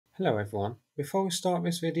Hello everyone, before we start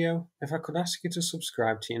this video, if I could ask you to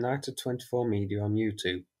subscribe to United 24 Media on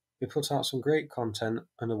YouTube. We put out some great content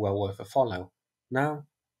and are well worth a follow. Now,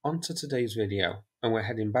 on to today's video, and we're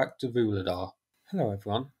heading back to Vuhledar. Hello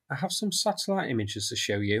everyone, I have some satellite images to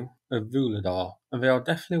show you of Vuhledar, and they are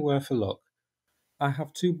definitely worth a look. I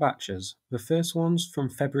have two batches, the first one's from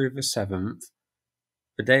February the 7th,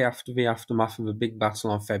 the day after the aftermath of the big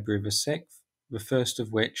battle on February the 6th, the first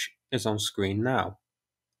of which is on screen now.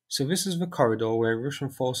 So this is the corridor where Russian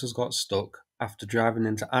forces got stuck after driving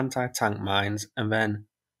into anti-tank mines and then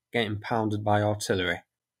getting pounded by artillery.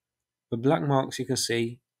 The black marks you can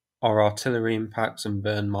see are artillery impacts and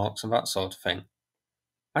burn marks and that sort of thing.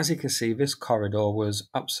 As you can see, this corridor was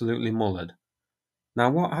absolutely mullered. Now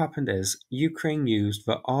what happened is, Ukraine used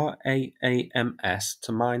the RAAMS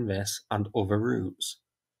to mine this and other routes.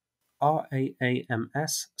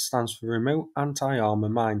 RAAMS stands for Remote Anti-Armor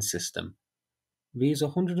Mine System. These are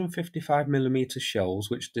 155mm shells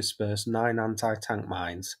which disperse 9 anti-tank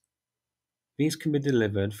mines. These can be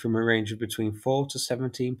delivered from a range of between 4 to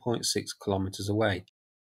 17.6 km away.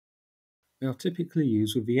 They are typically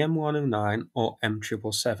used with the M109 or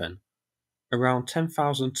M777. Around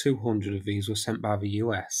 10,200 of these were sent by the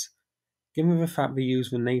US. Given the fact they use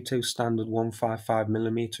the NATO standard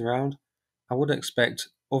 155mm round, I would expect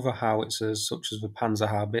other howitzers such as the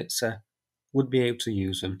Panzerhaubitze would be able to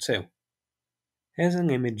use them too. Here's an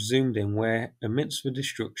image zoomed in where, amidst the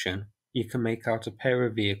destruction, you can make out a pair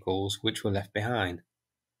of vehicles which were left behind.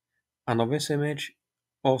 And on this image,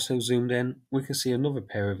 also zoomed in, we can see another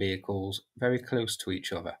pair of vehicles very close to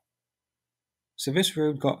each other. So this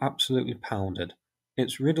road got absolutely pounded.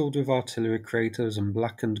 It's riddled with artillery craters and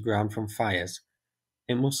blackened ground from fires.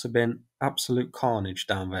 It must have been absolute carnage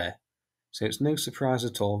down there, so it's no surprise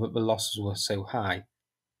at all that the losses were so high.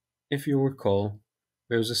 If you'll recall,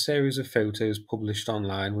 there was a series of photos published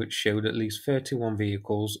online which showed at least 31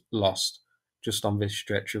 vehicles lost just on this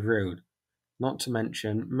stretch of road, not to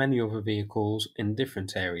mention many other vehicles in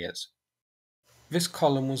different areas. This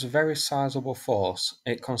column was a very sizable force.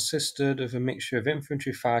 It consisted of a mixture of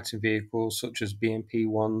infantry fighting vehicles such as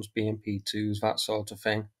BMP-1s, BMP-2s, that sort of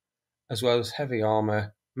thing, as well as heavy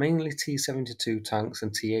armour, mainly T-72 tanks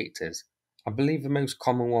and T-80s. I believe the most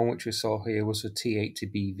common one which we saw here was the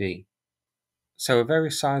T-80BV. So a very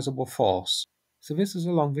sizable force. So this is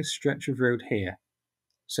along this stretch of road here.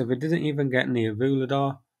 So they didn't even get near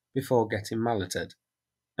Vuhledar before getting malleted.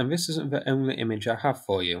 And this isn't the only image I have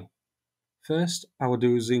for you. First, I will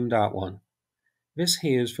do a zoomed out one. This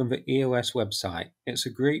here is from the EOS website. It's a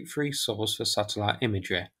great free source for satellite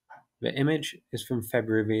imagery. The image is from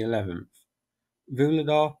February the 11th.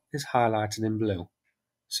 Vuhledar is highlighted in blue.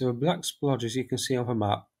 So the black splodges you can see on the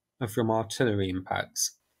map are from artillery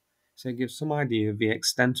impacts. So it gives some idea of the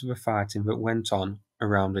extent of the fighting that went on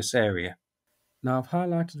around this area. Now I've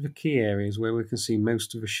highlighted the key areas where we can see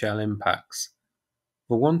most of the shell impacts.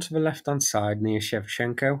 The one to the left hand side near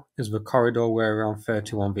Shevchenko is the corridor where around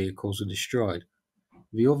 31 vehicles were destroyed.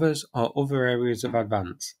 The others are other areas of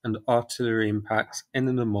advance and artillery impacts in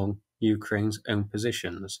and among Ukraine's own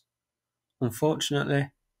positions. Unfortunately,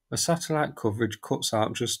 the satellite coverage cuts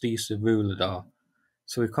out just east of Vuhledar,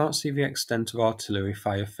 so we can't see the extent of artillery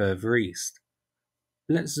fire further east.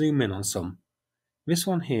 Let's zoom in on some. This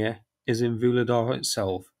one here is in Vuhledar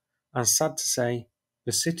itself, and sad to say,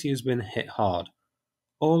 the city has been hit hard.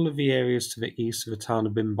 All of the areas to the east of the town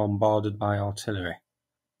have been bombarded by artillery.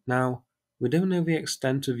 Now, we don't know the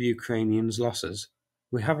extent of Ukrainians' losses.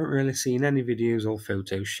 We haven't really seen any videos or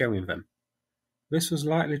photos showing them. This was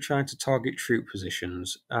likely trying to target troop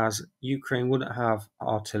positions, as Ukraine wouldn't have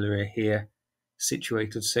artillery here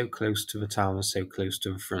situated so close to the town and so close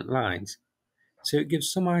to the front lines. So it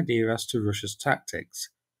gives some idea as to Russia's tactics.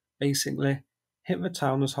 Basically, hit the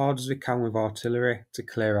town as hard as they can with artillery to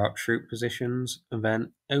clear out troop positions and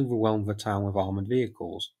then overwhelm the town with armoured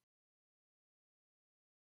vehicles.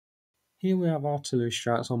 Here we have artillery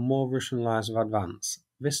strikes on more Russian lines of advance,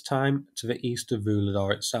 this time to the east of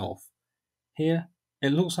Vuhledar itself. Here, it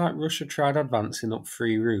looks like Russia tried advancing up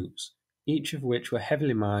 3 routes, each of which were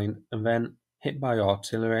heavily mined and then hit by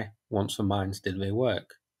artillery once the mines did their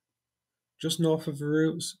work. Just north of the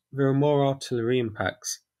routes, there are more artillery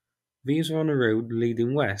impacts. These are on a road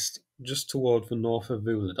leading west, just toward the north of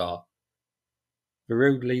Vuhledar. The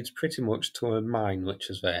road leads pretty much to a mine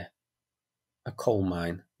which is there. A coal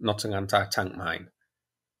mine, not an anti-tank mine.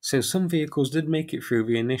 So some vehicles did make it through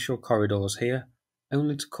the initial corridors here,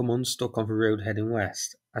 only to come unstuck on the road heading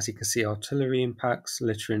west, as you can see artillery impacts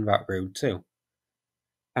littering that road too.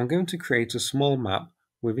 I'm going to create a small map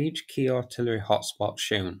with each key artillery hotspot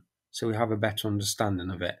shown, so we have a better understanding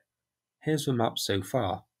of it. Here's the map so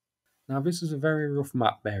far. Now this is a very rough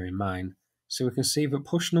map, bear in mind, so we can see that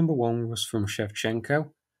push number 1 was from Shevchenko,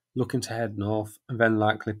 looking to head north and then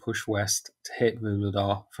likely push west to hit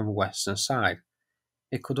Vuhledar from the western side.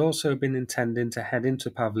 It could also have been intending to head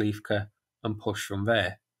into Pavlivka and push from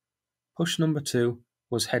there. Push number 2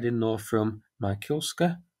 was heading north from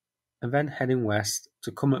Mykilska and then heading west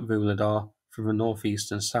to come at Vuhledar from the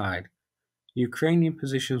northeastern side. Ukrainian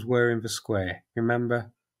positions were in the square,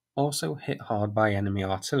 remember, also hit hard by enemy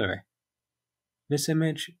artillery. This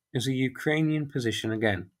image is a Ukrainian position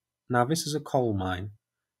again. Now this is a coal mine.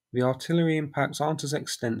 The artillery impacts aren't as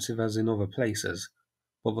extensive as in other places,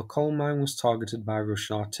 but the coal mine was targeted by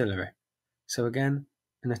Russian artillery, so again,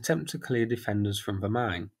 an attempt to clear defenders from the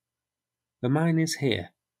mine. The mine is here,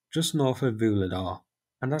 just north of Vuhledar,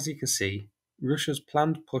 and as you can see, Russia's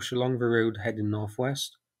planned push along the road heading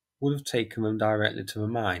northwest would have taken them directly to the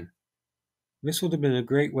mine. This would have been a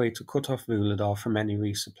great way to cut off Vuhledar from any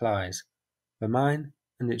resupplies, the mine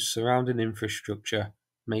and its surrounding infrastructure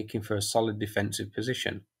making for a solid defensive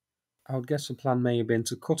position. I would guess the plan may have been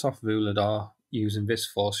to cut off Vuhledar using this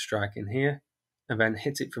force striking here, and then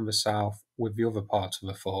hit it from the south with the other part of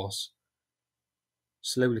the force,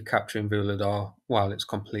 slowly capturing Vuhledar while it's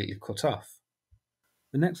completely cut off.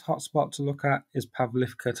 The next hotspot to look at is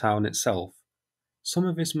Pavlivka town itself. Some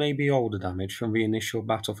of this may be older damage from the initial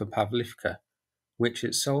battle for Pavlivka, which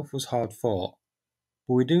itself was hard fought,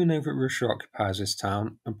 but we do know that Russia occupies this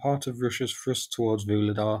town, and part of Russia's thrust towards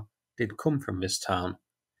Vuhledar did come from this town,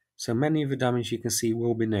 so many of the damage you can see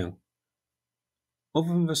will be new. Other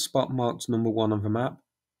than the spot marked number 1 on the map,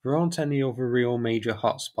 there aren't any other real major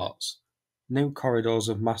hotspots, no corridors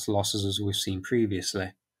of mass losses as we've seen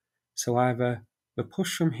previously, so either the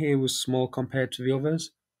push from here was small compared to the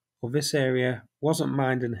others, or this area wasn't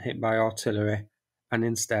mined and hit by artillery, and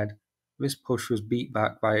instead this push was beat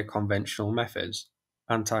back via conventional methods,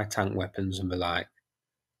 anti-tank weapons and the like.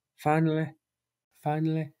 Finally,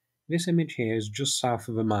 this image here is just south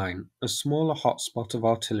of the mine, a smaller hotspot of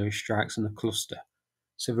artillery strikes in a cluster,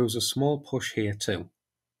 so there was a small push here too.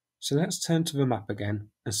 So let's turn to the map again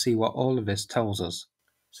and see what all of this tells us.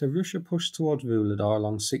 So Russia pushed towards Vuhledar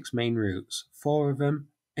along 6 main routes, 4 of them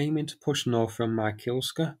aiming to push north from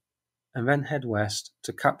Mykilska, and then head west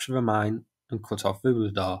to capture the mine and cut off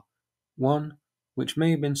Vuhledar, one which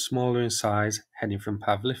may have been smaller in size heading from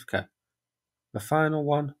Pavlivka. The final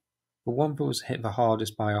one, the one that was hit the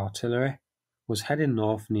hardest by artillery, was heading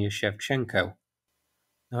north near Shevchenko.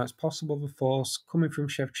 Now it's possible the force coming from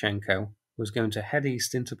Shevchenko was going to head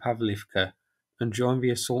east into Pavlivka and join the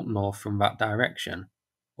assault north from that direction,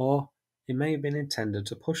 or it may have been intended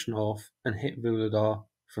to push north and hit Vuhledar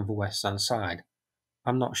from the western side.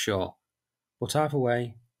 I'm not sure, but either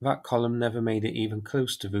way, that column never made it even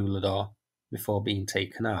close to Vuhledar before being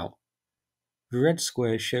taken out. The red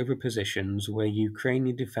squares show the positions where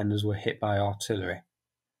Ukrainian defenders were hit by artillery.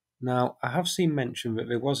 Now, I have seen mention that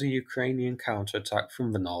there was a Ukrainian counterattack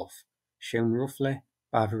from the north, shown roughly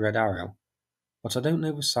by the red arrow, but I don't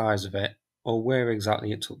know the size of it or where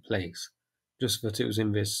exactly it took place, just that it was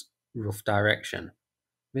in this rough direction.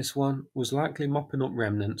 This one was likely mopping up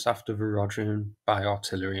remnants after the rogging by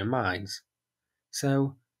artillery and mines.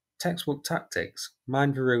 So, textbook tactics,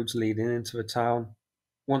 mind the roads leading into the town.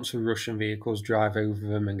 Once the Russian vehicles drive over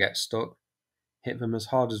them and get stuck, hit them as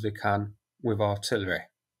hard as they can with artillery.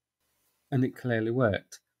 And it clearly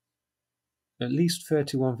worked. At least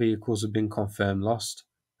 31 vehicles have been confirmed lost.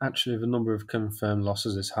 Actually, the number of confirmed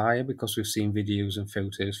losses is higher because we've seen videos and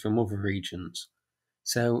photos from other regions.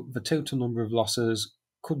 So the total number of losses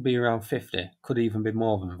could be around 50, could even be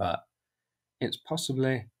more than that. It's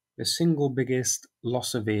possibly the single biggest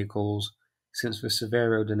loss of vehicles since the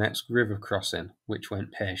Severodonetsk river crossing, which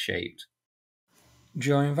went pear-shaped.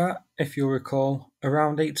 During that, if you'll recall,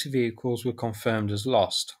 around 80 vehicles were confirmed as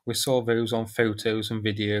lost. We saw those on photos and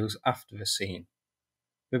videos after the scene.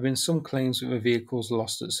 There have been some claims that the vehicles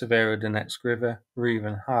lost at Severodonetsk river were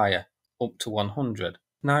even higher, up to 100.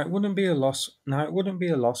 Now it wouldn't be a loss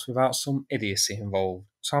without some idiocy involved.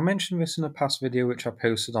 So I mentioned this in a past video which I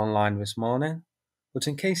posted online this morning, but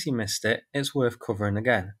in case you missed it, it's worth covering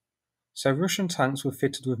again. So Russian tanks were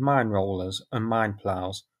fitted with mine rollers and mine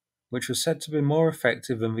ploughs, which was said to be more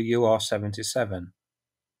effective than the UR-77.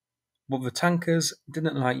 But the tankers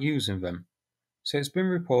didn't like using them, so it's been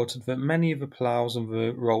reported that many of the ploughs and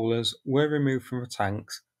the rollers were removed from the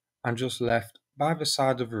tanks and just left by the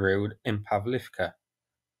side of the road in Pavlivka.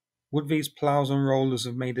 Would these ploughs and rollers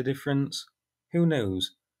have made a difference? Who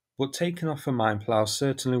knows, but taking off the mine ploughs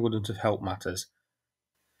certainly wouldn't have helped matters.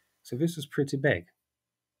 So this was pretty big.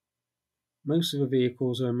 Most of the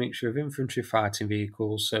vehicles are a mixture of infantry fighting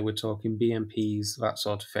vehicles, so we're talking BMPs, that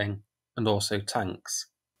sort of thing, and also tanks,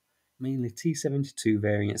 mainly T-72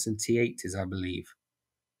 variants and T-80s I believe.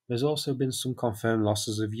 There's also been some confirmed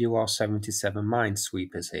losses of UR-77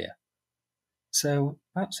 minesweepers here. So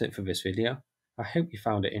that's it for this video. I hope you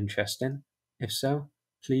found it interesting. If so,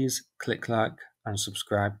 please click like and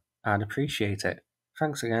subscribe. I'd appreciate it.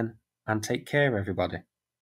 Thanks again, and take care everybody.